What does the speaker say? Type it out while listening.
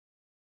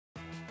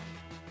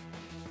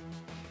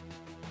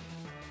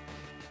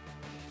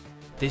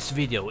This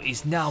video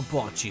is now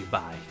brought to you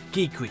by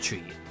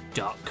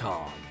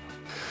geekretreat.com.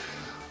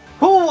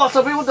 What's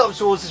up people,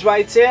 Dobbsyrules is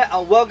right here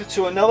and welcome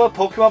to another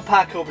Pokemon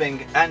pack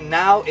opening. And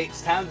now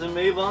it's time to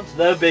move on to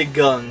the big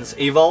guns.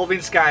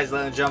 Evolving Skies,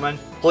 ladies and gentlemen.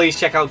 Please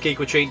check out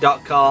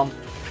geekretreat.com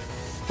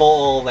for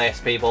all this,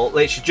 people.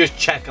 Literally just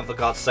check them for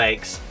God's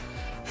sakes.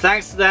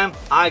 Thanks to them,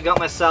 I got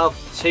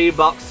myself 2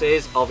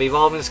 boxes of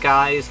Evolving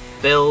Skies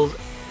Build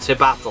and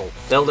Battle.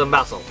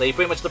 They're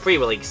pretty much the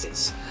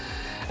pre-releases.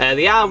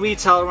 They are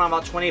retail around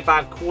about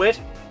 25 quid.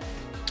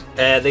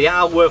 They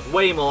are worth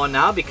way more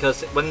now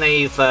because when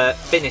they've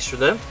finished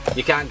with them,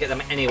 you can't get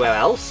them anywhere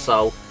else.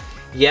 So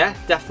yeah,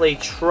 definitely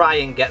try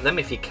and get them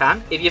if you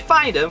can. If you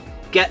find them,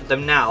 get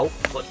them now,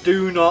 but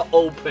do not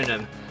open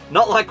them.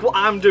 Not like what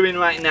I'm doing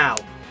right now.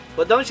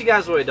 But don't you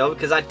guys worry though,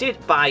 because I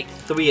did buy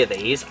 3 of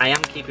these. I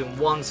am keeping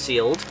 1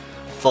 sealed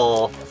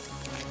for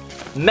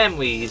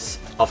memories,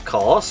 of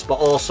course, but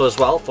also as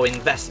well for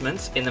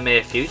investments in the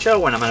near future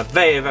when I'm a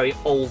very, very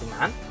old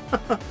man.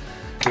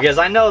 Because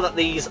I know that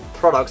these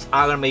products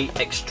are going to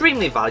be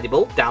extremely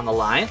valuable down the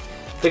line.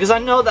 Because I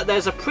know that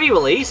there's a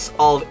pre-release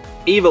of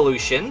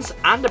Evolutions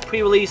and a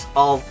pre-release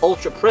of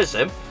Ultra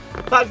Prism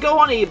that go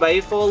on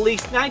eBay for at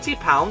least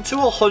 £90 to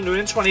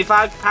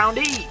 £125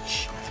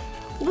 each.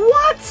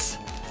 What?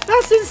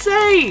 That's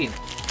insane!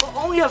 For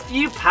only a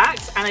few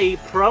packs and a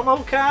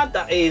promo card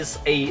that is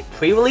a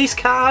pre-release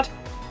card?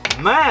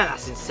 Man,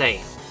 that's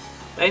insane.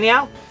 But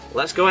anyhow,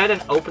 let's go ahead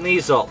and open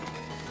these up.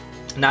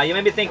 Now you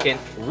may be thinking,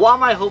 what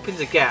am I hoping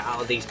to get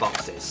out of these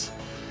boxes?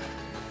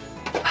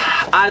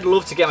 I'd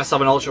love to get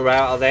myself an ultra rare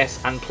out of this,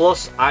 and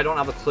plus I don't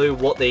have a clue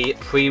what the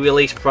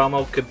pre-release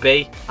promo could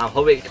be. I'm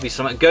hoping it could be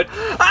something good.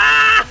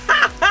 Ah!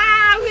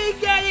 We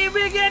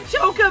get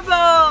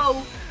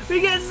Chocobo!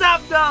 We get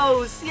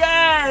Zapdos!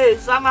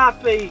 Yes! I'm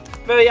happy!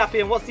 Very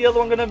happy. And what's the other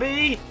one gonna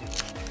be?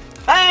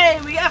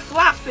 Hey! We get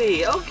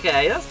Flappy!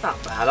 Okay, that's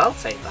not bad. I'll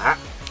take that.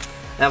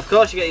 Now of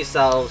course you get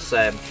yourselves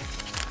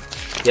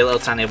your little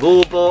tiny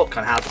rule book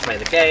on how to play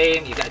the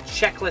game. You get a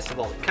checklist of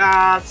all the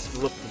cards.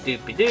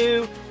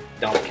 Whoop-de-doop-de-doo.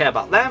 Don't care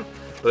about them.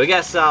 But we get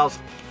ourselves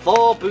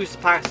 4 booster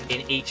packs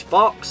in each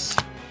box,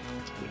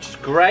 which is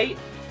great.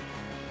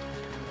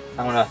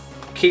 I'm going to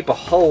keep a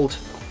hold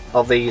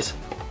of these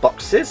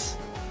boxes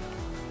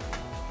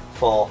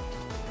for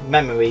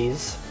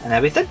memories and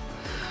everything.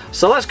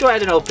 So let's go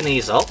ahead and open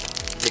these up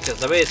because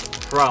there is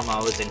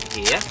promos in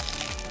here.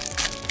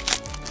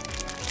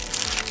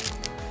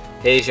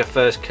 Here's your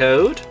first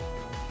code.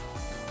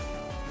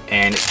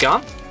 And it's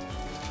gone.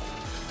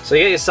 So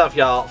you get yourself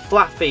your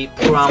Fluffy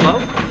promo,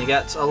 and you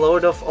get a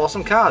load of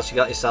awesome cards. You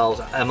got yourselves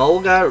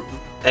Emolga,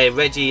 a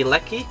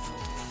Regieleki,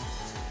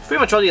 pretty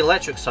much all the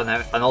electrics on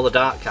there, and all the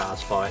dark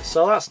cards for it.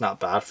 So that's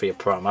not bad for your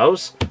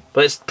promos.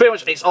 But it's pretty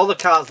much all the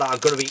cards that are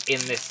going to be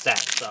in this set.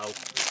 So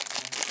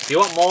if you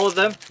want more of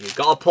them, you've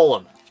got to pull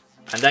them.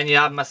 And then you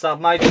have myself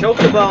my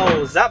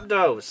Chocobo,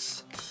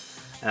 Zapdos,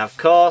 and of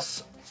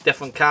course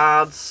different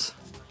cards.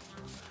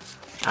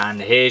 And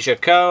here's your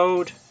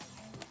code.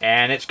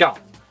 And it's gone.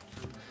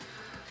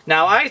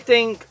 Now I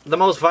think the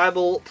most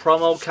viable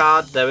promo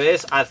card there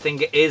is, I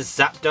think it is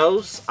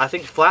Zapdos. I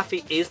think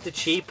Flaffy is the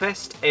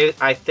cheapest,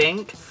 I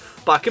think.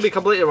 But I could be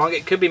completely wrong.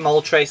 It could be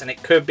Moltres and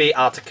it could be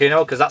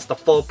Articuno, because that's the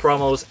 4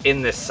 promos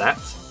in this set.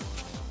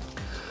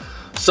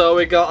 So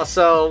we got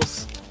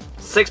ourselves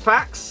 6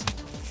 packs.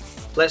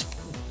 Let's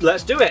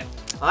do it.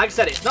 Like I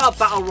said, it's not a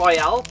battle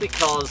royale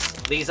because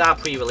these are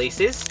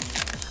pre-releases.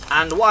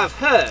 And what I've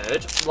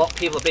heard, what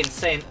people have been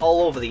saying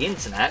all over the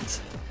internet,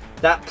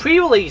 that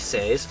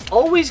pre-releases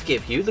always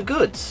give you the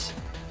goods.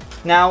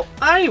 Now,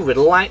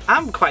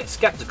 I'm quite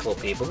skeptical,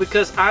 people,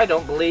 because I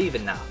don't believe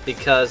in that.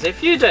 Because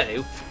if you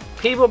do,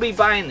 people will be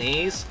buying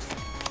these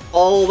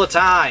all the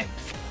time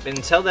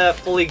until they're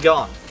fully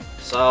gone.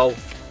 So,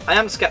 I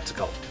am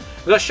skeptical.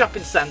 We've got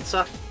Shopping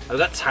Centre, and we've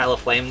got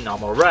Talonflame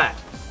normal rare.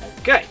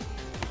 Okay.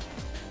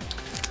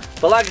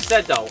 But like I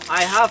said though,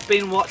 I have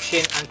been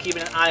watching and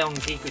keeping an eye on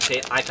Geek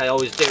Retreat like I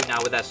always do now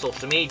with their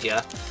social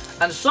media.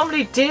 And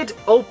somebody did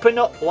open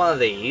up one of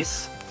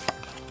these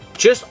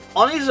just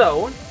on his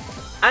own,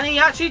 and he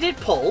actually did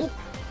pull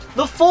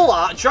the full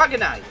art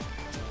Dragonite.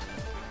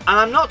 And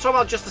I'm not talking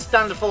about just the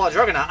standard full art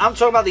Dragonite, I'm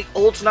talking about the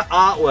alternate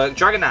artwork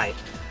Dragonite.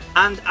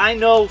 And I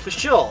know for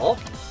sure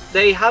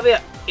they have it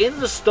in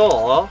the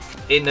store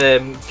in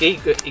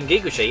Geek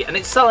Retreat, and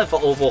it's selling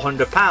for over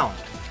 £100.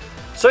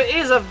 So it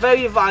is a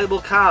very valuable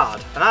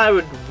card, and I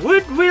would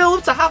really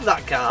love to have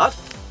that card.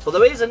 But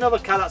there is another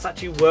card that's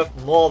actually worth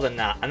more than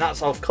that, and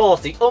that's of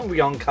course the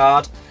Umbreon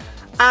card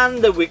and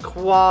the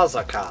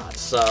Rayquaza card.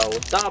 So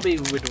that'll be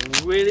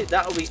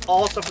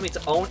awesome for me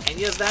to own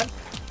any of them.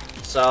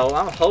 So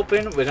I'm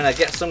hoping we're gonna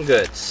get some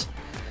goods.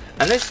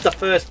 And this is the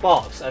first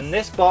box, and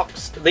this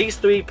box, these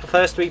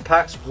first three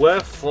packs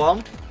were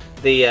from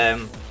the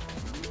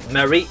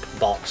Mareep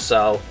box.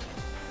 So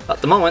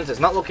at the moment it's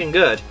not looking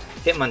good.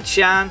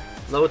 Hitmonchan,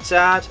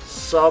 Lotad,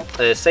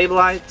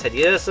 Sableye,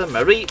 Teddiursa,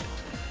 Mareep,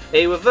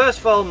 a reverse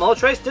for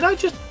Moltres. Did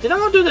I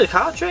not do the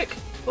card trick?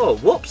 Oh,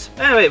 whoops.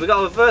 Anyway, we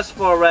got a reverse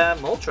for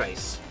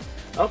Moltres.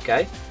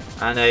 Okay.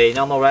 and a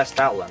normal rest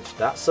Outland.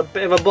 That's a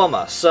bit of a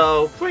bummer.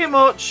 So pretty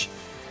much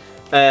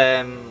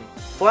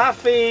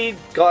Fluffy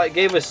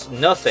gave us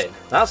nothing.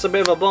 That's a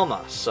bit of a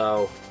bummer.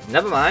 So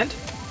never mind.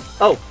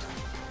 Oh,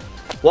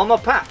 one more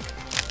pack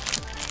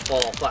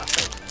for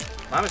Fluffy.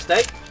 My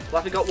mistake.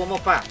 Fluffy got one more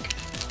pack.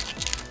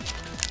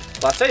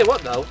 But I'll tell you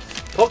what though,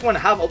 Pokemon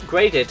have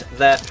upgraded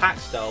their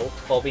packs though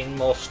for being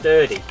more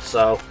sturdy.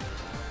 So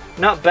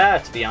not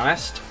bad to be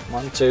honest.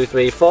 1, 2,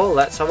 3, 4.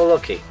 Let's have a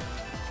looky.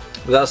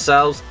 We got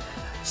ourselves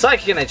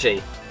Psychic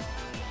Energy,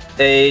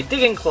 a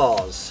Digging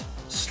Claws,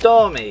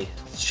 Stormy,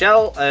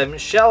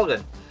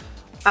 Shelgon,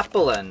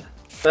 Applin,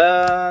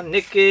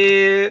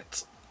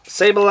 Nickit,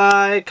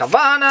 Sableye,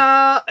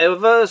 Kavana, a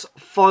reverse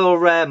foil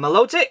rare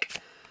Milotic,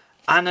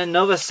 and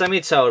another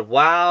Semitoad.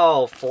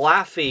 Wow,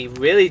 Fluffy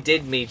really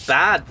did me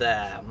bad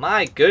there.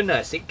 My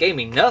goodness, it gave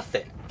me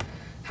nothing.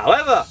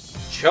 However,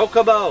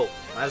 Chocobo,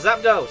 my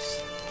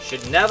Zapdos,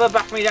 should never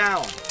back me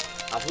down.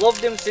 I've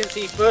loved him since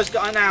he first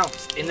got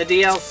announced in the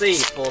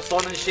DLC for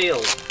Sword and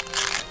Shield.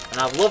 And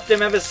I've loved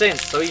him ever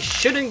since, so he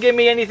shouldn't give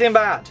me anything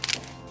bad.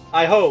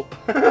 I hope.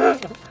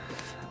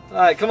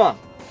 Alright, come on.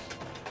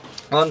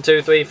 1,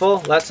 2, 3,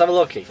 4. Let's have a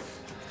looky.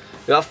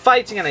 We got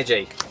Fighting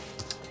Energy.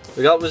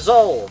 We got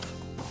Resolve.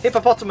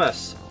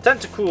 Hippopotamus.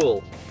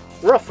 Tentacool.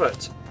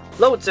 Rufflet.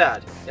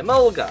 Lotad.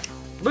 Emolga.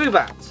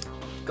 Boobat.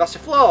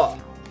 Gossifleur.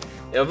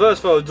 A reverse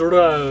for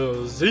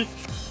Drowsy.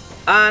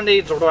 And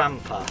a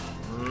Drampa.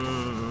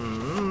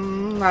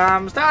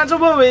 I'm starting to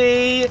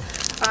worry.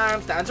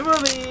 I'm starting to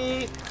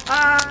worry.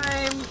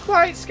 I'm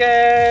quite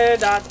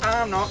scared that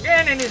I'm not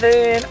getting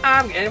anything.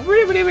 I'm getting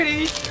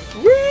really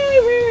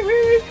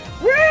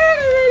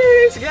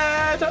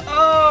scared.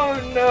 Oh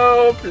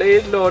no,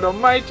 please Lord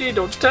Almighty,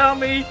 don't tell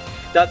me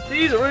that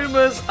these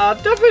rumors are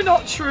definitely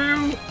not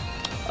true.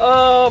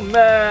 Oh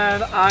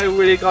man, I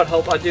really God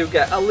hope I do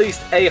get at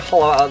least a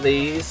holo out of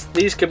these.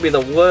 These could be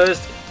the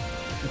worst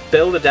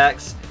builder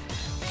decks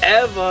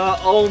ever.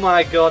 Oh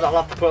my god,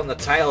 I'll have to put on the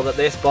title that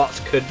this box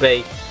could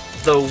be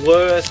the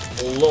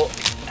worst luck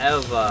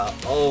ever.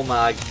 Oh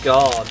my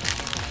god.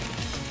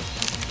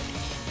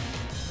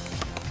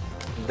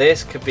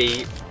 This could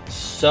be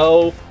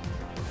so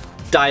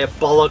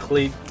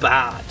diabolically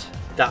bad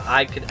that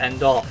I could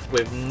end off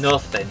with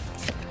nothing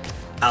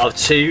out of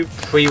 2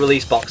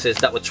 pre-release boxes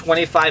that were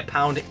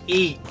 £25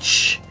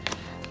 each.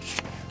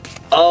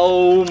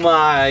 Oh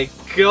my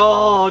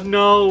god,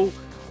 no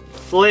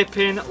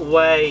flipping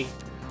way.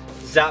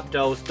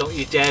 Zapdos, don't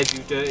you dare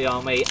do dirty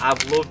on me.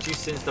 I've loved you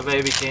since the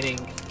very beginning.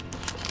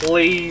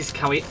 Please,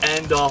 can we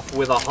end off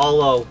with a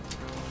holo?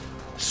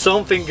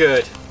 Something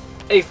good.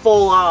 A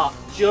full art,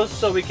 just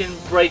so we can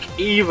break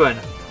even.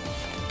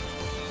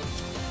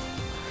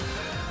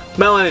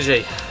 Metal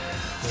Energy,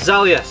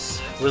 Zalius,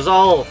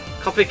 Resolve,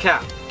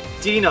 Copycat,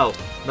 Dino,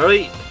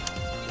 Mareep,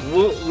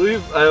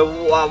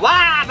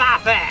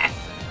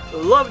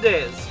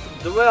 Lovediz,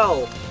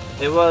 Durell,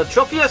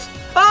 Tropius.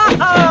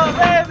 Oh,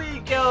 there we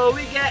go.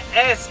 We get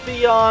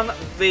Espeon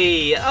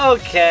V.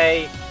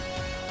 Okay,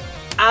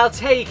 I'll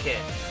take it.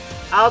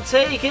 I'll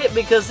take it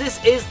because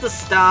this is the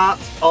start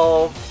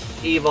of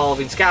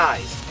Evolving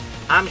Skies.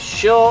 I'm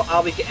sure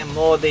I'll be getting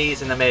more of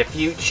these in the near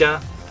future.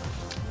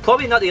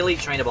 Probably not the Elite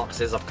Trainer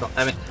boxes.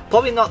 I mean,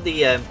 probably not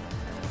the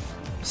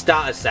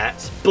starter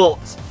sets, but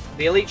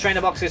the Elite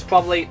Trainer boxes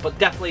probably, but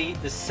definitely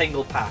the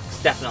single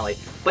packs, definitely.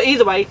 But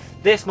either way,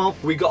 this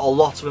month we got a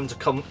lot of them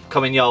to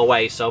coming your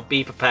way, so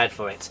be prepared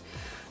for it.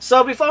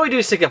 So before we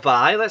do say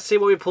goodbye, let's see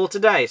what we pulled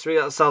today. So we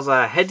got ourselves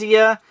a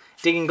Hedia,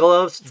 Digging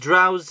Gloves,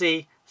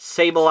 Drowsy,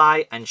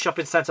 Sableye, and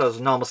Shopping Centre as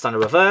normal standard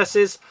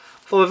reverses.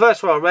 For reverse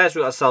for our rares,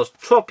 we got ourselves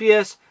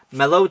Tropius,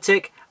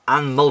 Milotic,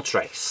 and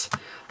Moltres.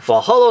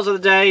 For holos of the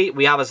day,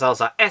 we have ourselves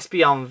our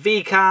Espeon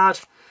V card,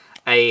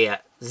 a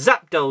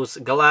Zapdos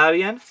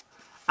Galarian,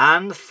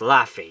 and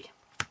Fluffy.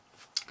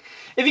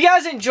 If you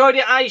guys enjoyed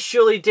it, I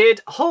surely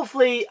did.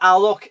 Hopefully our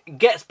luck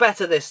gets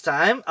better this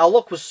time. Our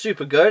luck was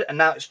super good, and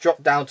now it's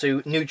dropped down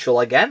to neutral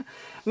again.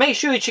 Make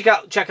sure you check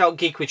out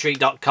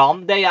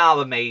geekretreat.com. They are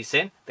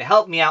amazing. They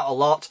help me out a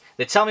lot.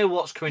 They tell me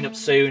what's coming up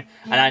soon,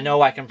 and I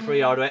know I can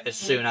pre-order it as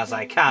soon as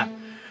I can.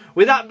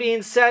 With that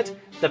being said,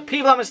 the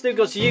people that must do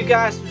goes to you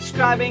guys for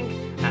subscribing,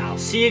 and I'll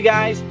see you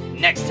guys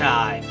next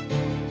time.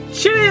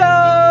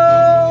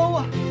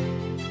 Cheerio!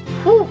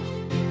 Whew.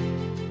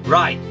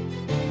 Right,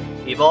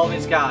 Evolving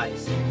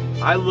Skies,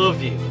 I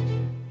love you.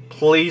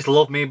 Please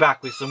love me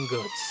back with some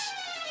goods.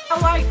 I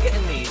like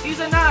getting these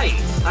are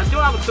nice. I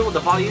don't have a clue what the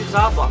values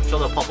are, but I'm sure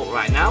they'll pop up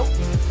right now.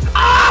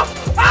 Ah!